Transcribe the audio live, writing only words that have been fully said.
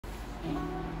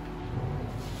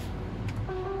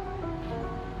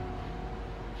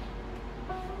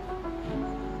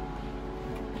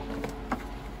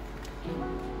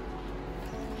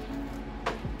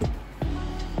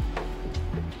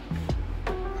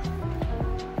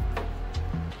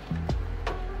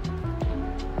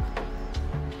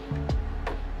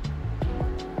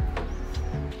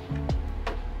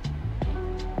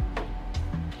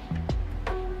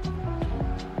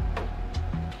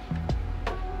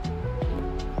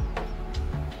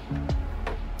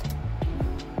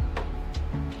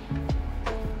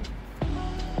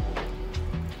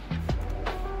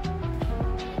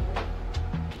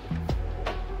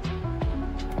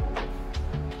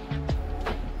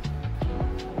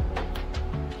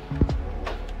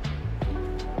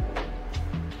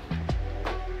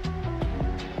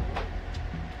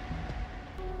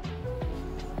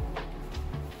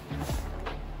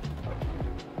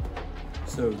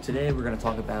So today we're going to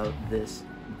talk about this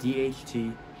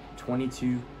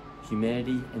DHT22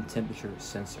 humidity and temperature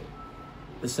sensor.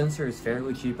 The sensor is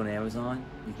fairly cheap on Amazon.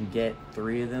 You can get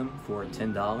 3 of them for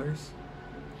 $10,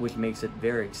 which makes it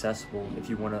very accessible if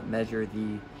you want to measure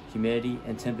the humidity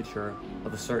and temperature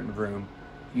of a certain room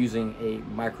using a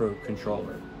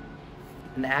microcontroller.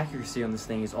 And the accuracy on this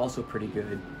thing is also pretty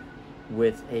good,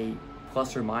 with a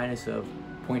plus or minus of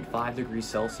 0.5 degrees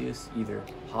Celsius, either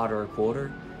hotter or colder,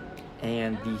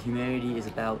 and the humidity is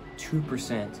about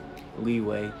 2%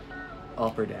 leeway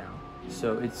up or down.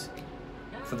 So it's,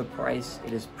 for the price,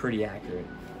 it is pretty accurate.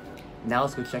 Now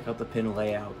let's go check out the pin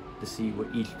layout to see what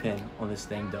each pin on this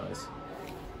thing does.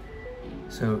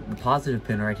 So the positive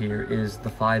pin right here is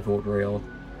the 5-volt rail.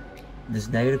 This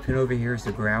negative pin over here is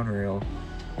the ground rail.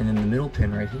 And then the middle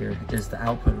pin right here is the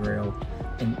output rail.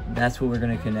 And that's what we're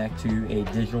going to connect to a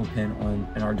digital pin on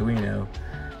an Arduino,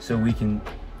 so we can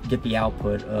get the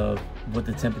output of what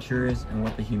the temperature is and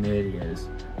what the humidity is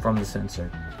from the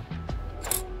sensor.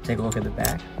 Take a look at the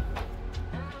back.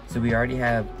 So we already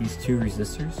have these 2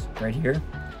 resistors right here.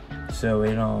 So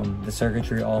the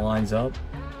circuitry all lines up,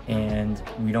 and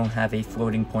we don't have a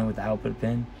floating point with the output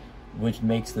pin, which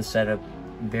makes the setup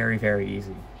very, very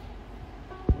easy.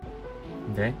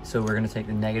 Okay, so we're going to take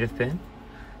the negative pin,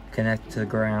 connect to the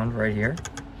ground right here.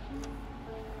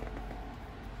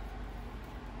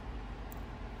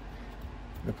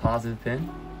 The positive pin,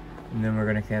 and then we're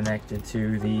going to connect it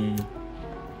to the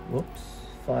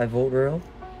 5-volt rail,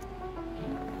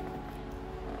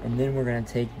 and then we're going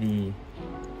to take the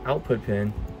output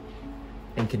pin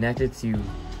and connect it to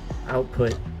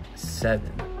output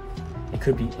 7. It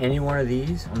could be any one of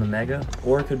these on the Mega,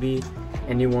 or it could be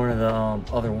any one of the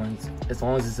other ones. As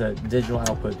long as it's a digital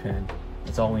output pin,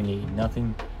 that's all we need.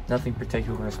 Nothing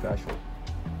particular or special.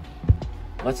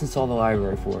 Let's install the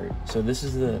library for it. So this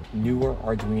is the newer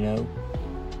Arduino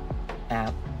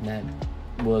app that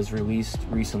was released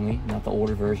recently, not the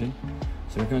older version.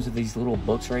 So it comes with these little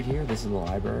books right here. This is the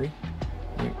library.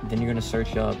 Then you're going to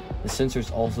search up, the sensor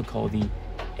is also called the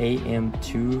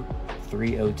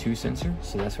AM2302 sensor.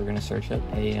 So that's what we're going to search up,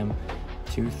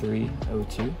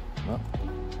 AM2302.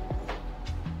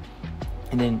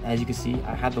 And then as you can see,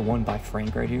 I have the one by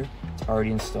Frank right here. It's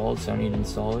already installed, so I don't need to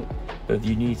install it. But if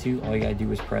you need to, all you gotta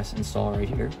do is press install right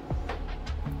here,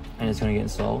 and it's gonna get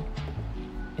installed.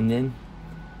 And then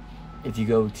if you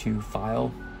go to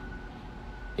file,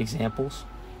 examples,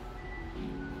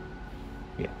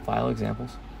 file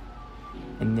examples,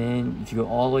 and then if you go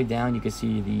all the way down, you can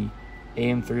see the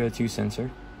AM302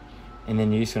 sensor, and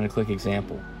then you're just gonna click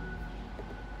example.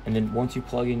 And then once you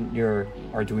plug in your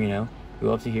Arduino,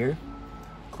 go up to here,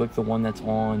 click the one that's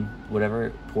on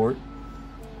whatever port,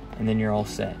 and then you're all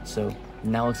set. So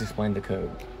now let's explain the code.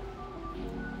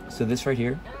 So this right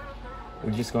here,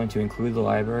 we're just going to include the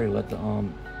library, let the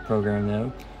program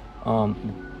know.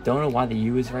 Don't know why the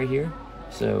U is right here.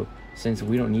 So since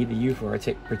we don't need the U for our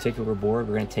particular board,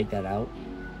 we're going to take that out.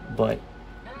 But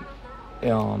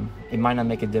it might not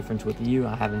make a difference with the U.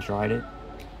 I haven't tried it.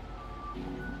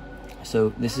 So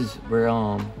this is, we're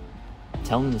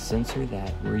telling the sensor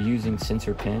that we're using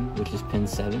sensor pin, which is pin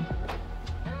 7.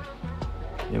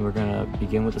 Then we're going to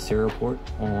begin with the serial port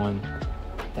on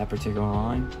that particular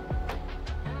line.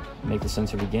 Make the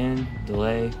sensor begin,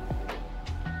 delay.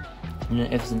 And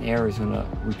then if it's an error, it's going to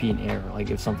repeat an error, like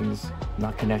if something's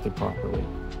not connected properly.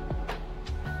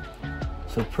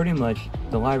 So pretty much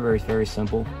the library is very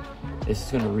simple. It's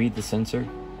just going to read the sensor,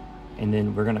 and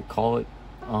then we're going to call it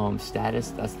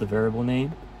status, that's the variable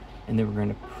name, and then we're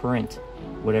going to print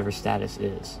whatever status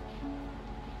is.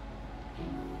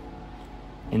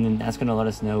 And then that's going to let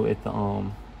us know if the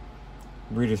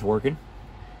reader's working.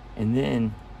 And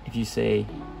then if you say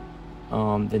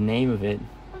the name of it,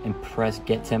 and press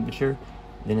get temperature,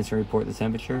 then it's going to report the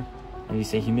temperature. And you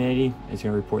say humidity, it's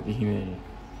going to report the humidity.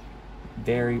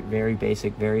 Very, very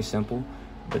basic, very simple,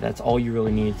 but that's all you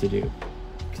really need to do,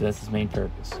 because that's its main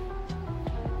purpose.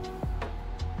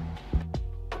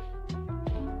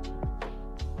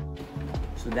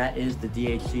 So that is the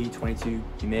DHT22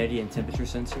 humidity and temperature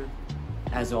sensor.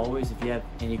 As always, if you have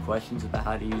any questions about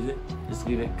how to use it, just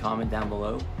leave a comment down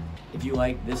below. If you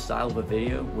like this style of a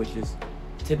video, which is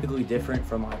typically different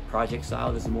from my project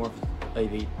style, this is more of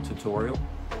a tutorial,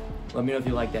 let me know if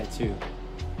you like that too.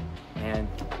 And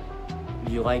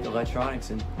if you like electronics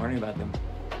and learning about them,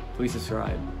 please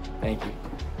subscribe. Thank you.